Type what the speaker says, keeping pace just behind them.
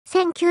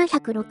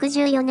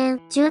1964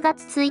年10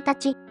月1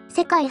日、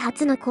世界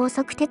初の高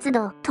速鉄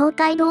道東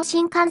海道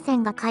新幹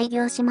線が開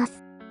業しま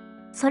す。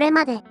それ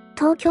まで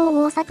東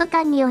京大阪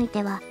間におい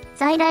ては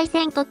在来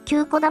線特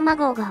急こだま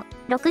号が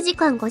6時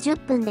間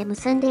50分で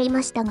結んでい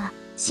ましたが、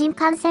新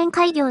幹線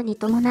開業に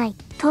伴い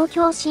東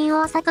京新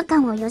大阪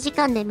間を4時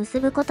間で結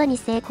ぶことに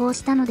成功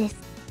したのです。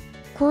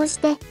こうし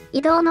て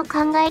移動の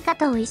考え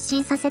方を一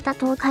新させた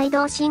東海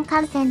道新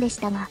幹線でし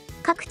たが、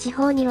各地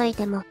方におい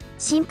ても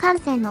新幹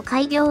線の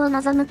開業を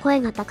望む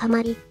声が高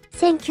まり、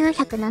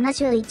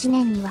1971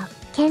年には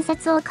建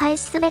設を開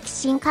始すべき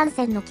新幹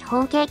線の基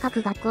本計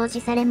画が公示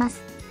されま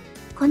す。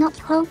この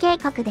基本計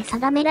画で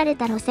定められ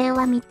た路線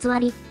は3つあ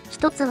り、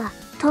1つは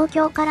東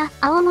京から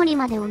青森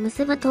までを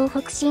結ぶ東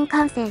北新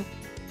幹線。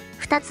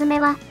2つ目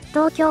は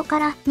東京か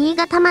ら新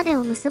潟まで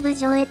を結ぶ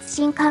上越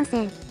新幹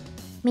線。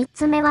3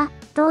つ目は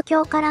東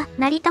京から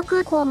成田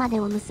空港まで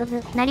を結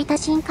ぶ成田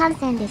新幹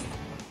線で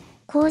す。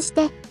こうし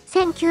て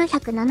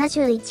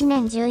1971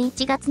年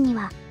11月に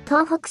は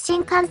東北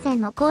新幹線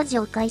の工事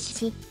を開始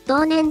し、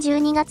同年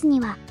12月に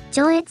は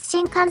上越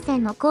新幹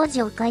線の工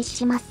事を開始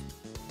します。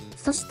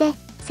そして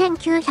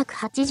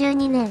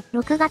1982年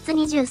6月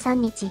23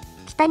日、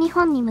北日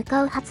本に向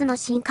かう初の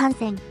新幹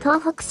線、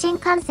東北新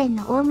幹線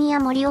の大宮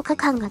盛岡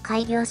間が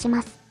開業し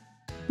ます。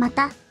ま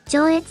た、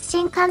上越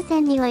新幹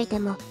線において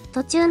も、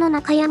途中の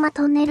中山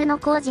トンネルの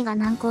工事が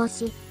難航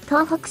し、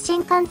東北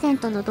新幹線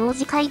との同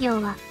時開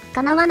業は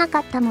叶わなか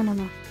ったもの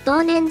の、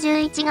同年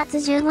11月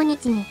15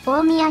日に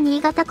大宮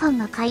新潟間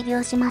が開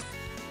業します。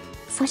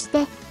そし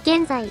て、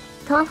現在、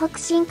東北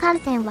新幹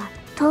線は、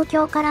東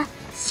京から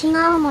新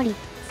青森、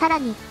さら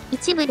に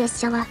一部列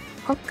車は、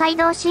北海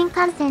道新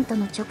幹線と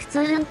の直通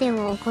運転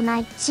を行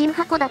い、新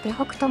函館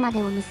北斗ま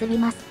でを結び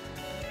ます。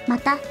ま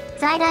た、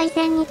在来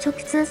線に直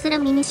通する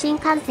ミニ新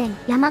幹線、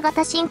山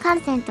形新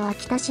幹線と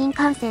秋田新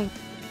幹線、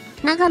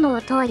長野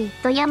を通り、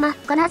富山、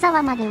金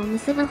沢までを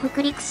結ぶ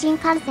北陸新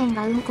幹線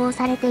が運行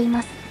されてい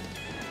ます。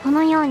こ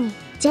のように、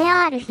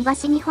JR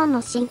東日本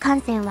の新幹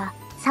線は、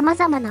様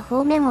々な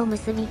方面を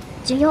結び、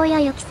需要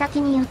や行き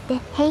先によって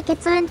並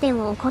結運転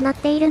を行っ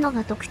ているの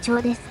が特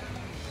徴です。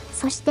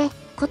そして、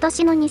今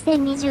年の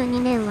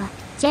2022年は、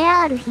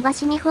JR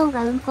東日本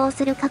が運行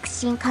する各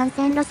新幹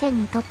線路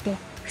線にとって、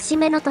節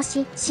目の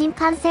年、新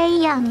幹線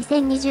イヤー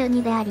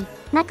2022であり、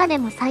中で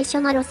も最初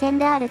の路線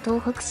である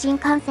東北新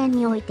幹線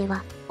において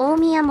は、大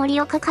宮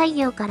盛岡開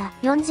業から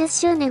40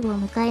周年を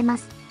迎えま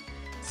す。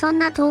そん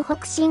な東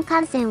北新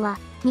幹線は、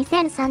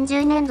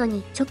2030年度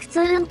に直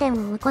通運転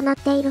を行っ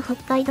ている北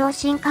海道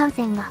新幹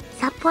線が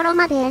札幌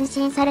まで延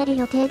伸される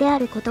予定であ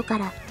ることか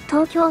ら、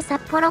東京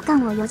札幌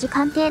間を4時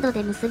間程度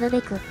で結ぶ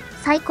べく、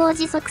最高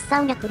時速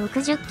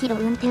360キロ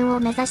運転を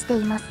目指して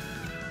います。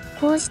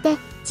こうして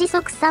時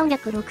速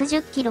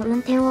360キロ運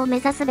転を目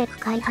指すべく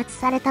開発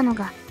されたの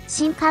が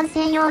新幹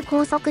線用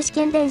高速試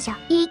験電車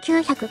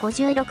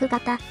E956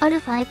 型アル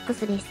ファ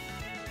X です。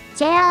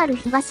JR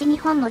東日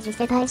本の次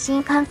世代新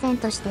幹線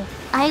として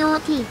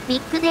IoT、ビ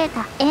ッグデー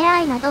タ、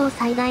AI などを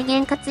最大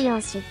限活用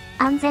し、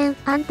安全、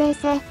安定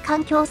性、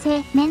環境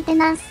性、メンテ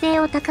ナンス性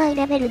を高い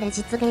レベルで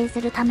実現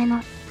するため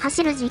の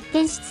走る実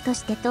験室と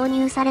して導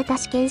入された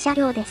試験車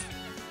両です。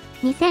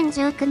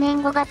2019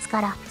年5月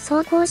から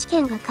走行試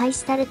験が開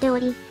始されてお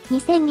り、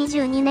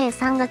2022年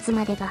3月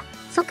までが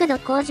速度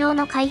向上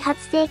の開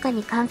発成果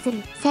に関す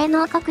る性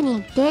能確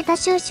認、データ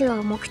収集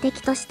を目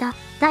的とした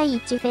第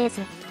1フェー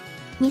ズ。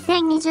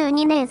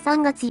2022年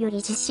3月より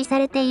実施さ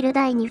れている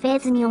第2フェー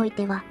ズにおい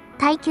ては、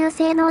耐久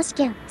性能試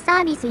験、サ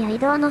ービスや移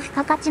動の付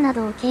加価値な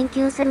どを研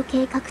究する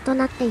計画と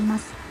なっていま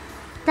す。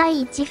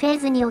第1フェー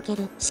ズにおけ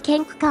る試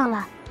験区間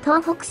は、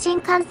東北新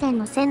幹線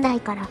の仙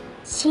台から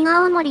新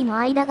青森の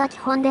間が基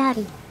本であ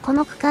り、こ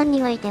の区間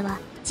においては、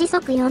時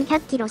速400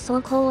キロ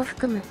走行を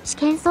含む試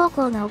験走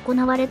行が行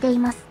われてい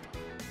ます。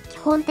基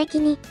本的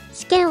に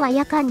試験は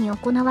夜間に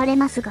行われ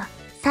ますが、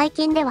最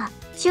近では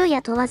昼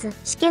夜問わず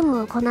試験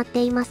を行っ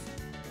ています。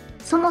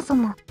そもそ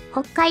も、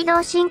北海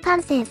道新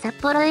幹線札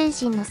幌延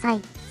伸の際、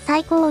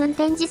最高運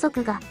転時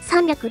速が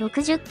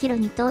360キロ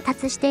に到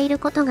達している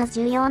ことが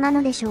重要な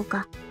のでしょう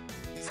か。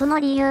その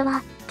理由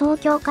は、東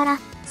京から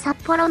札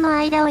幌の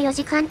間を4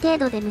時間程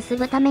度で結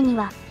ぶために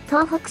は、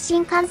東北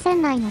新幹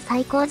線内の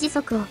最高時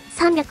速を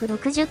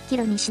360キ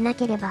ロにしな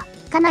ければ、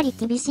かなり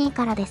厳しい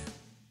からです。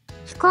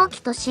飛行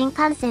機と新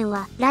幹線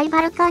はライ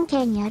バル関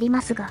係にあり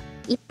ますが、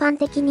一般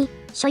的に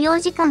所要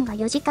時間が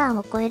4時間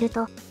を超える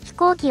と、飛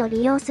行機を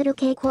利用する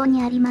傾向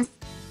にあります。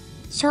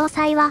詳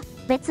細は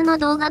別の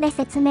動画で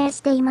説明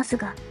しています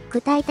が、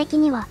具体的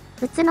には、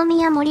宇都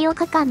宮盛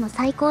岡間の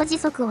最高時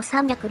速を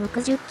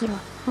360キロ、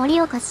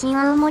盛岡新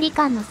青森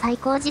間の最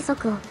高時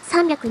速を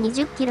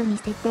320キロに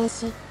設定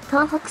し、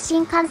東北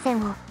新幹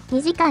線を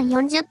2時間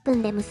40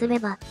分で結べ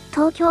ば、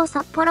東京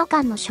札幌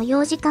間の所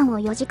要時間を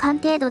4時間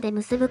程度で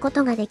結ぶこ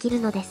とができる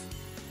ので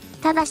す。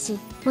ただし、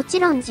もち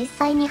ろん実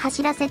際に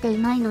走らせて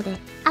いないので、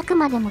あく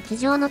までも机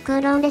上の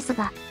空論です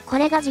が、こ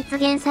れが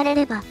実現され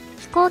れば、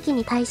飛行機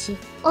に対し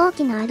大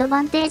きなアド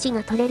バンテージ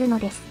が取れるの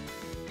です。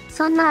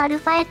そんなアル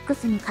ファ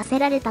X に課せ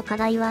られた課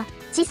題は、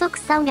時速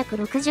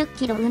360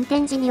キロ運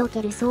転時にお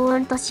ける騒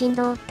音と振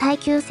動、耐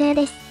久性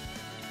です。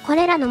こ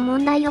れらの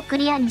問題をク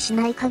リアにし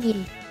ない限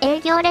り、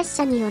営業列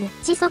車による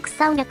時速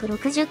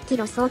360キ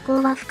ロ走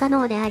行は不可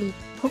能であり、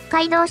北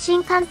海道新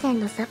幹線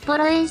の札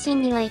幌延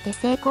伸において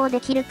成功で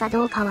きるか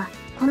どうかは、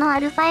このア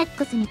ルファ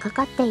X にか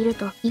かっている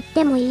と言っ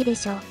てもいいで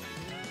しょう。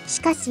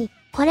しかし、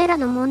これら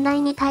の問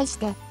題に対し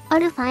て、ア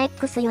ルファ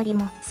X より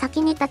も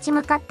先に立ち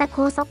向かった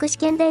高速試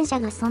験電車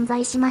が存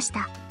在しまし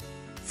た。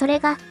それ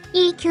が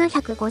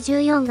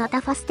E954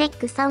 型ファステッ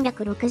ク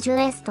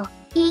 360S と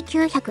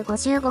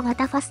E955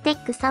 型ファステッ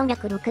ク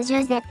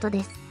 360Z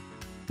です。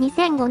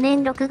2005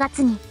年6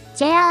月に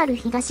JR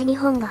東日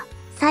本が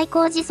最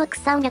高時速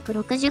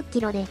360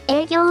キロで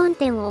営業運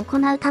転を行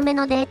うため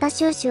のデータ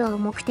収集を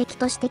目的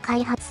として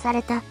開発さ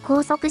れた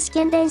高速試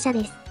験電車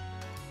です。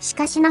し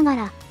かしなが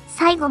ら、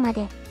最後ま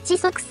で時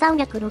速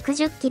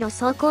360キロ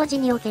走行時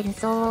における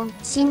騒音、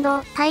振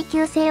動、耐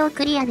久性を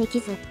クリアで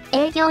きず、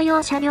営業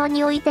用車両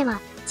においては、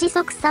時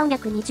速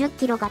320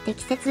キロが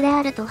適切で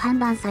あると判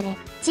断され、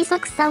時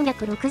速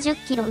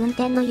360キロ運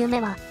転の夢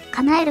は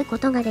叶えるこ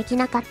とができ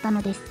なかった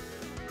のです。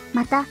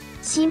また、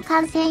新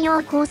幹線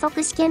用高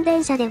速試験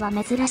電車では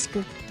珍し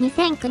く、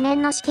2009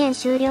年の試験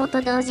終了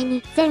と同時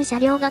に全車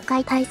両が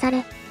解体さ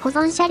れ、保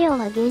存車両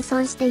は現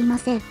存していま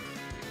せん。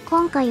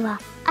今回は、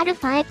アル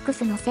ファ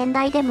X の先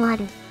代でもあ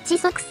る、時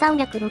速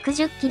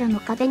360キロの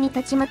壁に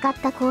立ち向かっ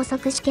た高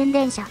速試験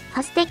電車、フ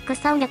ァステック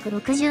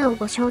360を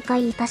ご紹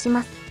介いたし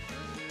ます。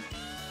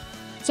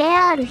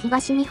JR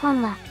東日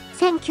本は、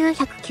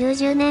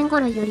1990年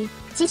頃より、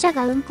自社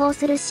が運行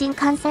する新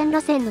幹線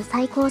路線の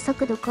最高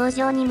速度向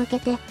上に向け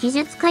て技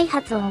術開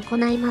発を行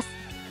います。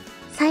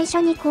最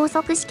初に高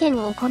速試験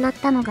を行っ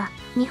たのが、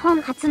日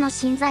本初の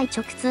心在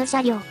直通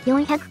車両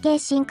400系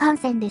新幹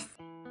線です。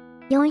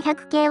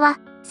400系は、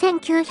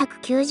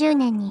1990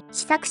年に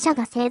試作車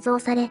が製造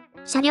され、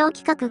車両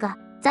規格が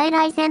在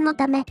来線の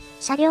ため、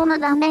車両の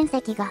断面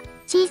積が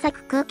小さ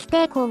く空気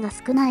抵抗が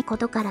少ないこ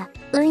とから、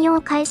運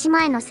用開始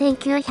前の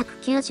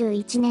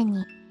1991年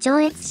に、上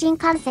越新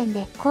幹線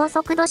で高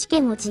速度試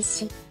験を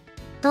実施。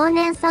同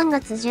年3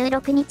月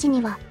16日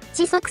には、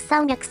時速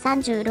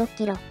336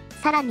キロ、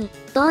さらに、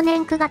同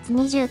年9月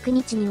29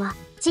日には、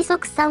時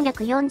速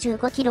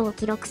345キロを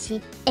記録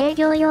し、営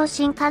業用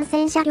新幹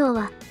線車両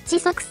は、時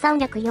速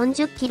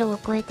340キロを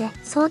超えて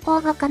走行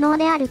が可能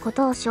であるこ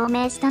とを証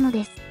明したの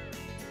です。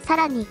さ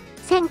らに、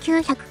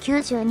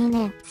1992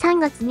年3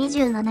月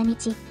27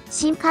日、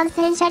新幹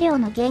線車両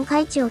の限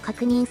界値を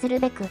確認する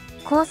べく、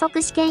高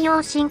速試験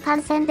用新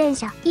幹線電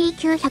車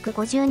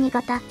E952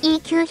 型、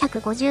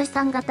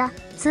E953 型、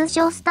通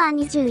称スター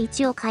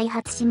21を開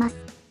発します。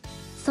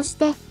そし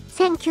て、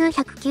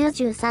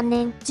1993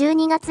年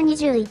12月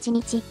21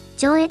日、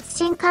上越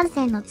新幹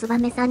線の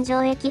燕三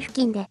条駅付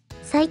近で、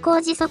最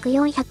高時速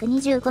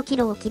425キ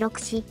ロを記録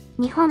し、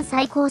日本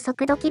最高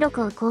速度記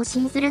録を更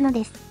新するの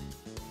です。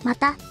ま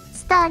た、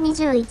スター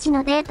21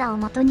のデータを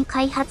元に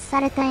開発さ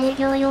れた営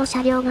業用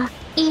車両が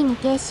E2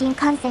 系新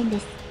幹線で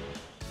す。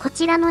こ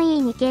ちらの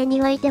E2 系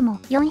においても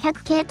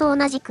400系と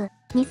同じく、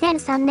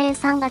2003年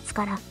3月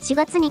から4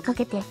月にか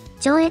けて、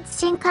上越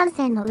新幹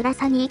線の浦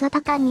佐新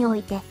潟間にお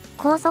いて、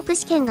高速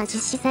試験が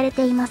実施され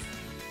ています。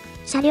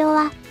車両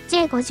は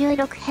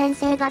J56 編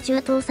成が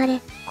充当され、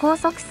高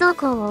速走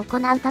行を行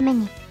うため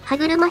に、歯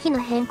車比の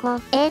変更、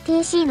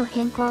ATC の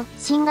変更、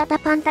新型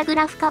パンタグ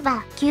ラフカ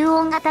バー、吸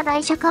音型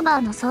台車カバ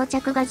ーの装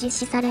着が実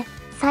施され、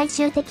最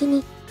終的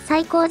に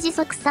最高時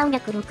速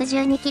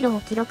362キロ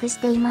を記録し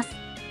ています。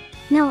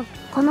なお、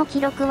この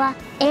記録は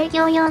営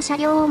業用車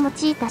両を用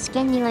いた試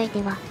験におい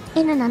ては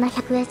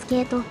N700S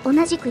系と同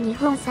じく日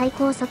本最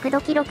高速度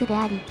記録で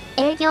あり、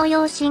営業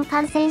用新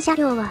幹線車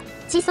両は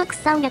時速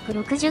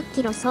360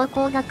キロ走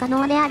行が可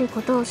能である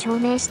ことを証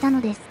明した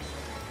のです。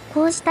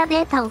こうした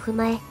データを踏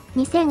まえ、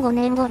2005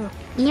年頃、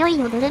いよい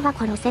よドル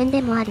箱路線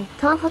でもある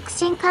東北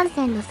新幹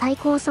線の最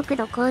高速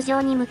度向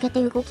上に向け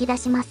て動き出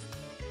します。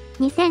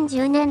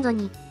2010年度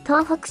に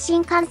東北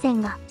新幹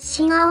線が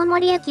新青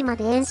森駅ま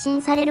で延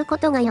伸されるこ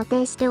とが予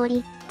定してお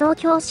り、東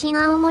京新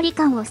青森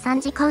間を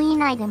3時間以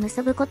内で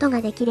結ぶこと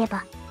ができれ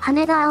ば、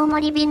羽田青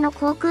森便の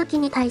航空機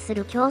に対す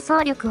る競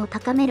争力を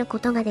高めるこ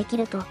とができ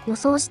ると予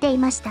想してい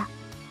ました。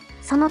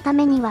そのた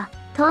めには、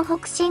東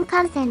北新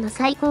幹線の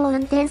最高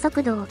運転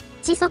速度を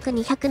時速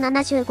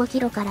275キ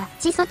ロから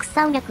時速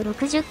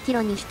360キ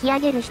ロに引き上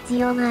げる必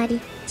要があり、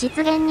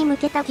実現に向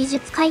けた技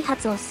術開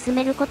発を進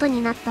めること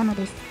になったの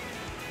です。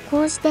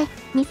こうして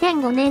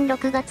2005年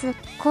6月、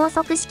高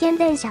速試験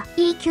電車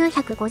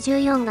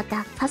E954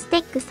 型ファステ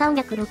ック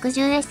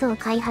 360S を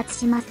開発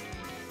します。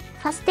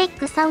ファステッ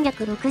ク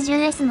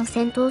 360S の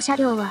先頭車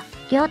両は、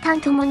両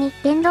端ともに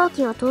電動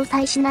機を搭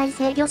載しない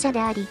制御車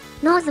であり、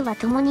ノーズは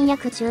ともに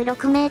約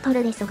16メート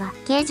ルですが、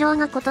形状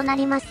が異な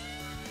ります。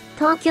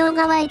東京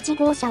側1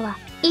号車は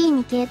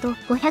E2 系と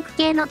500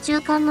系の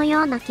中間の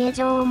ような形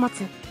状を持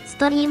つス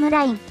トリーム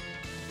ライン。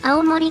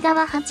青森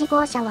側8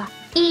号車は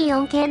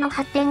E4 系の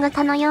発展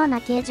型のような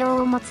形状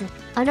を持つ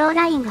アロー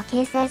ラインが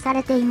形成さ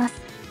れています。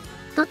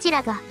どち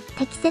らが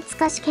適切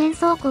か試験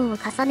走行を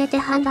重ねて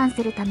判断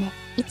するため、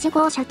1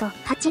号車と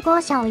8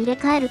号車を入れ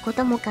替えるこ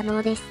とも可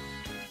能です。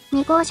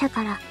2号車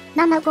から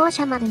7号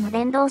車までの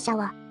連動車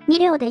は2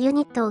両でユ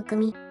ニットを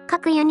組み、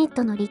各ユニッ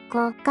トの立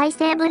行、外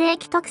製ブレー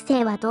キ特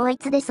性は同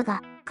一です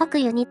が、各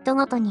ユニット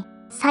ごとに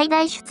最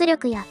大出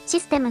力やシ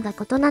ステムが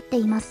異なって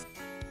います。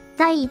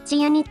第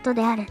1ユニット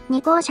である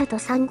2号車と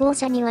3号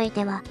車におい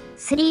ては、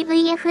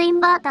3VF イン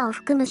バータを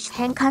含む主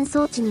変換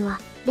装置には、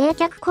冷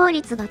却効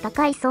率が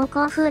高い走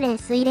行風冷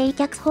水冷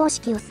却方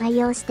式を採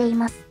用してい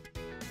ます。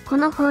こ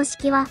の方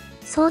式は、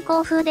走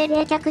行風で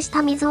冷却し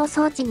た水を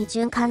装置に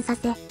循環さ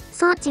せ、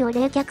装置を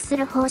冷却す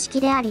る方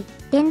式であり、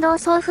電動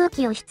送風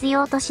機を必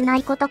要としな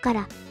いことか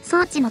ら、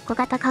装置の小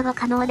型化が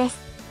可能です。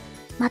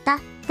また、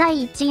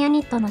第1ユ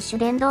ニットの主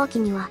電動機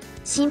には、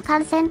新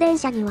幹線電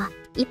車には、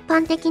一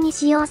般的に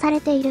使用され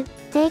ている、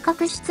定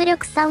格出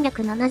力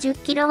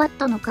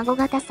 370kW のカゴ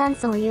型3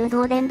層誘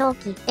導電動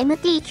機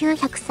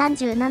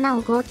MT937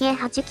 を合計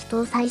8機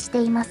搭載し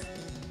ています。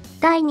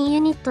第2ユ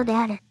ニットで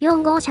ある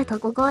4号車と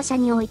5号車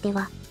において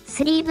は、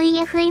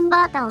3VF イン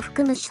バータを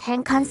含む主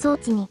変換装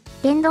置に、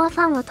電動フ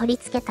ァンを取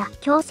り付けた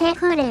強制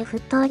風冷沸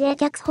騰冷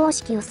却方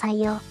式を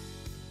採用。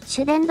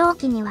主電動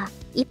機には、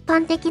一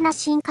般的な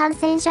新幹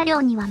線車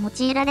両には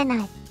用いられな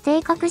い、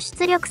定格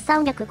出力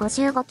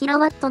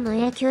 355kW の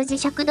永久磁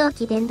石動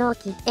機電動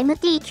機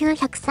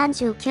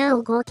MT939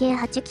 を合計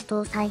8機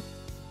搭載。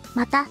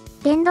また、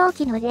電動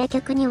機の冷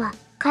却には、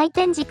回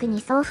転軸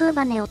に送風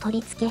バネを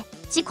取り付け、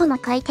自己の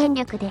回転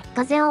力で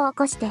風を起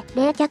こして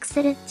冷却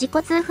する自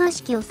己通風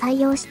式を採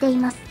用してい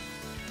ます。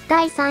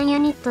第3ユ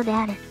ニットで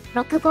ある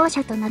6号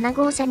車と7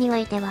号車にお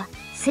いては、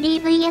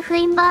3VF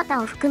インバー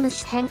タを含む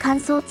主変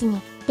換装置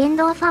に、電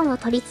動ファンを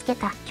取り付け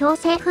た強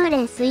制風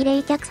冷水冷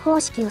却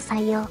方式を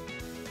採用。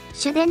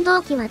主電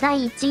動機は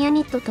第1ユ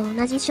ニットと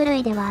同じ種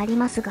類ではあり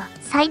ますが、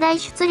最大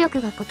出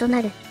力が異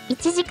なる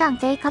1時間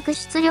定格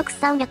出力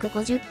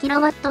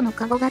 350kW の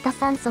カゴ型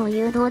3層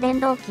誘導電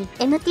動機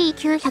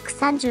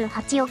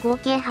MT938 を合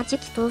計8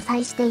機搭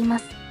載していま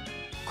す。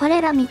こ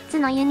れら3つ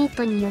のユニッ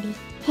トにより、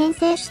編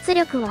成出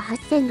力は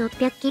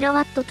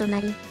 8600kW と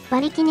なり、馬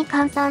力に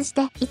換算し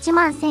て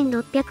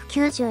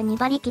 11692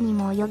 馬力に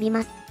も及び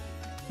ます。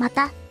ま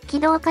た、起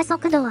動加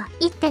速度は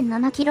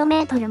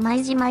 1.7km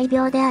毎時毎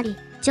秒であり、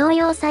乗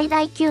用最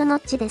大9ノ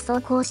ッチで走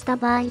行した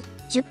場合、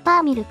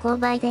10%ミル勾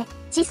配で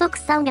時速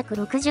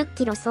360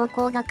キロ走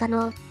行が可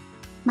能。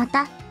ま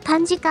た、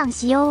短時間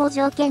使用を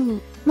条件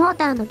に、モー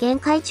ターの限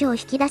界値を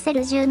引き出せ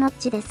る10ノッ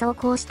チで走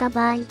行した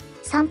場合、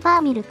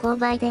3%ミル勾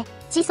配で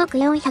時速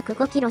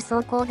405キロ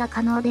走行が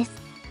可能です。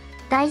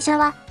台車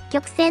は、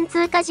曲線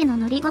通過時の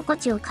乗り心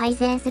地を改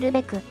善する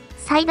べく、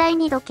最大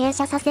2度傾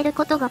斜させる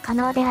ことが可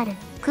能である、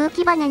空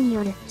気バネに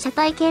よる車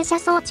体傾斜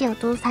装置を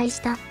搭載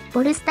した、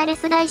ボルスタレ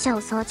ス台車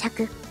を装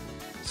着。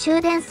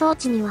終電装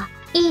置には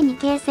E2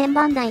 系旋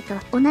盤台と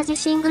同じ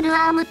シングル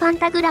アームパン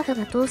タグラフ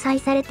が搭載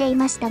されてい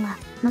ましたが、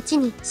後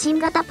に新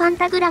型パン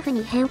タグラフ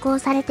に変更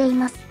されてい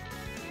ます。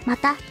ま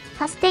た、フ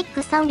ァステッ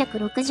ク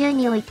360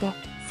において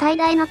最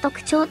大の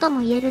特徴と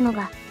も言えるの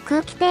が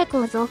空気抵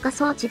抗増加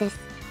装置です。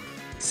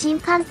新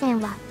幹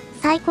線は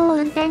最高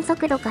運転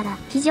速度から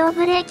非常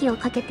ブレーキを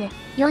かけて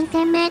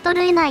4000メート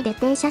ル以内で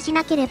停車し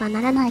なければ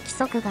ならない規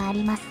則があ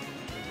ります。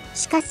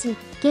しかし、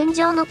現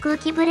状の空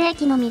気ブレー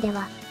キのみで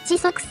は、時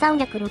速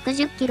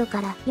360キロ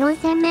から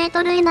4000メー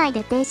トル以内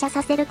で停車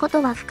させるこ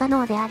とは不可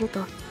能である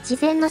と、事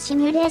前のシ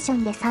ミュレーショ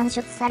ンで算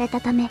出され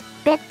たため、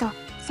別途、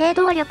制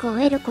動力を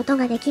得ること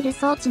ができる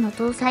装置の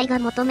搭載が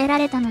求めら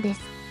れたので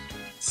す。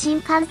新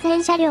幹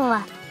線車両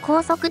は、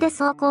高速で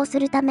走行す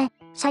るため、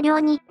車両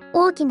に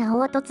大きな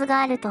凹凸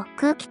があると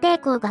空気抵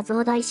抗が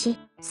増大し、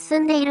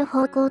進んでいる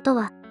方向と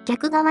は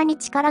逆側に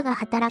力が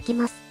働き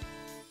ます。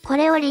こ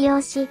れを利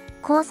用し、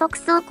高速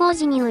走行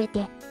時におい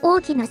て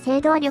大きな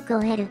制動力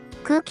を得る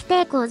空気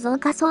抵抗増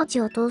加装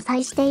置を搭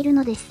載している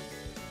のです。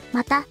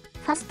また、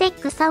ファステッ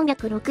ク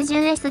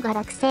 360S が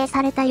落成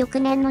された翌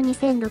年の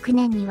2006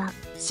年には、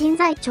新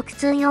在直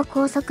通用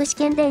高速試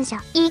験電車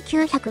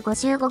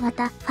E955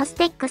 型ファス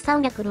テック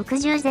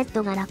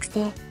 360Z が落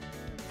成。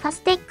ファ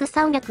ステック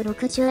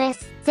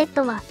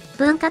 360SZ は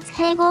分割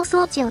併合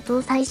装置を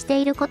搭載して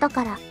いること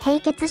から並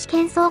結試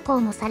験走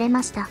行もされ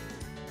ました。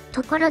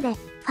ところで、フ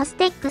ァス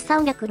テック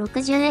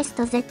 360S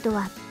と Z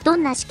はど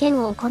んな試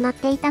験を行っ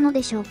ていたの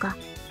でしょうか。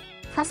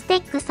ファステ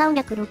ック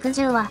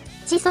360は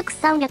時速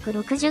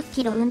360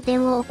キロ運転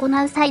を行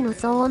う際の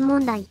騒音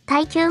問題、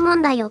耐久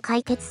問題を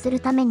解決する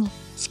ために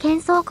試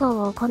験走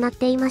行を行っ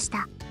ていまし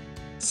た。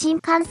新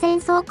幹線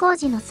走行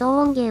時の騒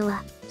音源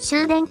は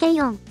終電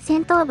検音、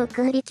先頭部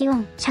空力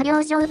音、車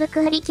両上部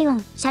空力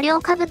音、車両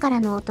下部か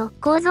らの音、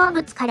構造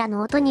物から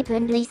の音に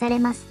分類され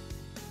ます。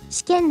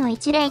試験の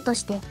一例と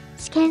して、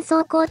試験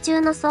走行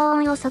中の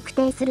騒音を測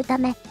定するた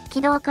め、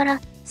軌道か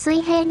ら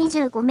水平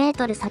25メー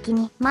トル先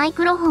にマイ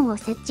クロフォンを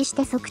設置し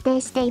て測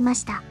定していま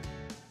した。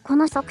こ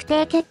の測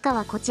定結果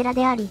はこちら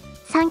であり、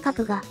三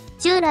角が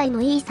従来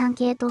の E3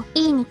 系と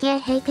E2 系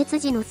並結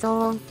時の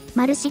騒音、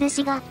丸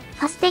印が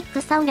ファステック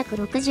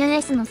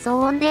 360S の騒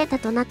音データ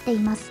となってい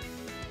ます。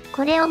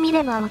これを見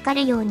ればわか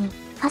るように、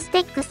ファステ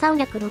ック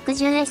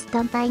 360S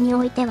単体に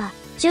おいては、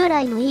従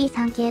来の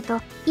E3 系と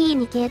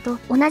E2 系と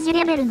同じ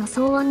レベルの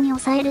騒音に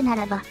抑えるな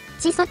らば、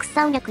時速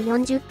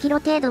340キロ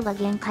程度が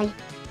限界。フ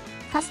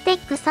ァステッ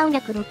ク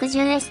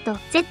 360S と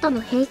Z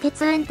の並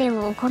結運転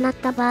を行っ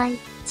た場合、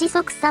時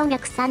速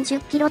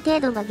330キロ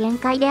程度が限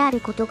界である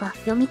ことが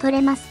読み取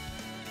れます。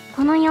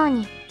このよう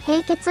に、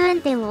並結運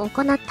転を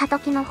行った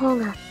時の方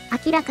が、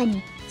明らか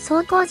に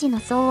走行時の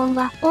騒音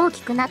は大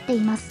きくなって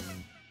います。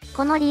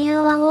この理由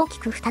は大き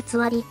く2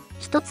つあり、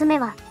1つ目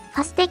は、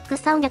ファステック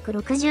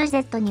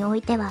 360Z にお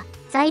いては、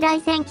在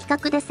来線規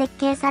格で設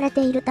計され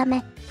ているた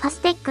め、ファス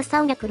テック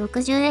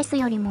 360S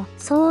よりも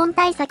騒音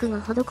対策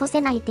が施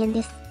せない点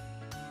です。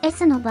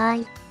S の場合、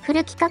フ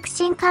ル規格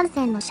新幹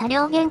線の車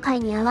両限界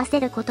に合わせ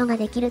ることが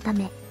できるた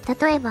め、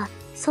例えば、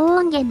騒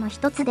音源の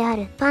一つであ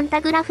るパンタ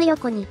グラフ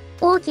横に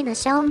大きな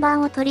遮音板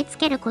を取り付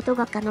けること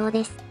が可能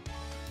です。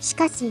し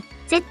かし、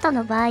Z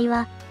の場合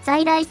は、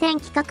在来線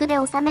規格で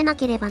収めな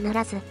ければな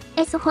らず、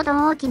S ほ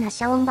ど大きな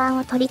遮音板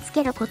を取り付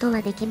けること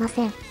ができま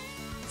せん。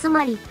つ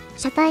まり、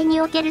車体に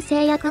おける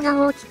制約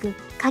が大きく、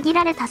限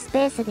られたス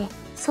ペースで、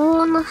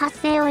騒音の発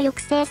生を抑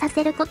制さ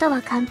せること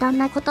は簡単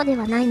なことで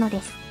はないの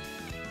です。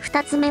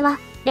二つ目は、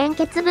連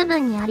結部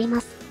分にありま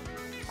す。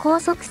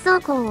高速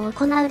走行を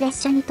行う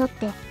列車にとっ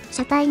て、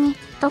車体に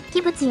突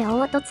起物や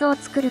凹凸を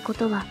作るこ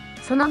とは、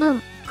その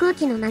分、空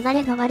気の流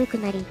れが悪く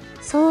なり、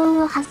騒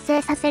音を発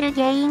生させる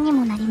原因に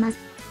もなります。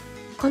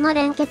この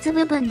連結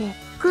部分で、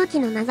空気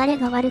の流れ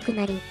が悪く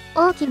なり、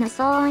大きな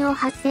騒音を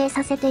発生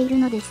させている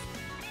のです。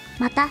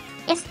また、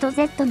S と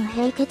Z の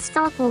並結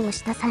走行を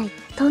した際、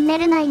トンネ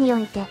ル内にお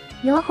いて、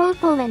両方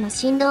向への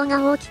振動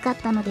が大きかっ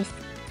たので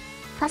す。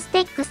ファス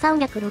テック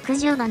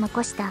360が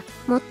残した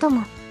最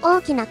も大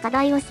きな課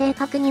題を正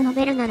確に述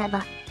べるなら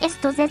ば S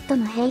と Z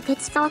の並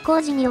結走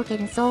行時におけ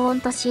る騒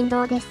音と振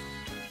動です。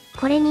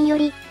これによ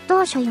り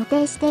当初予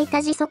定してい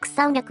た時速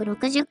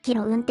360キ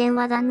ロ運転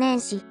は断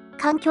念し、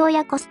環境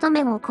やコスト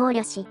面を考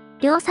慮し、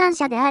量産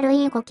車である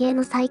E5 系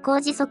の最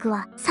高時速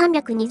は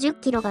320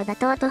キロが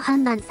妥当と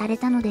判断され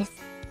たのです。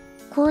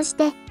こうし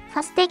てフ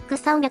ァステック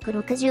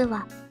360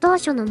は当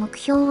初の目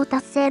標を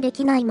達成で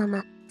きないま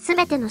ま、す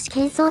べての試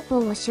験走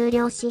行を終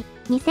了し、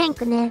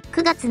2009年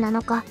9月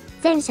7日、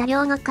全車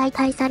両が解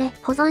体され、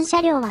保存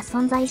車両は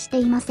存在して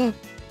いません。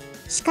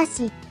しか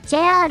し、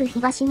JR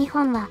東日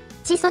本は、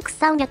時速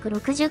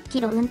360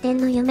キロ運転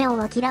の夢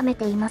を諦め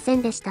ていませ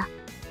んでした。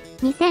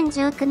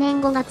2019年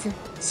5月、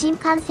新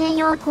幹線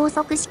用高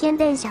速試験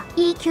電車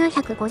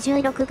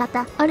E956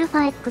 型アルフ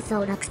ァ X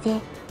を落成。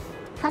フ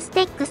ァス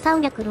テック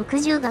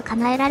360が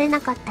叶えられ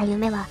なかった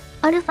夢は、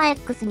アルファ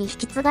X に引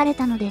き継がれ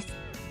たので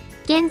す。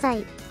現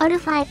在、アル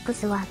ファ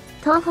X は、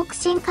東北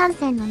新幹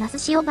線の那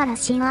須塩原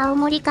新青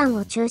森間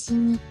を中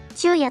心に、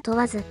昼夜問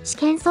わず試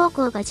験走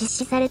行が実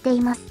施されて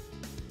います。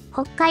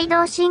北海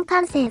道新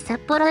幹線札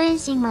幌延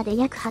伸まで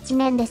約8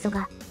年です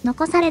が、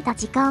残された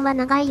時間は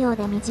長いよう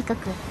で短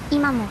く、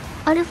今も、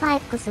アルファ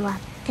X は、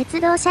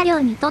鉄道車両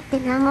にとって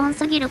難問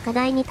すぎる課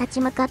題に立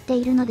ち向かって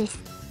いるので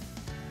す。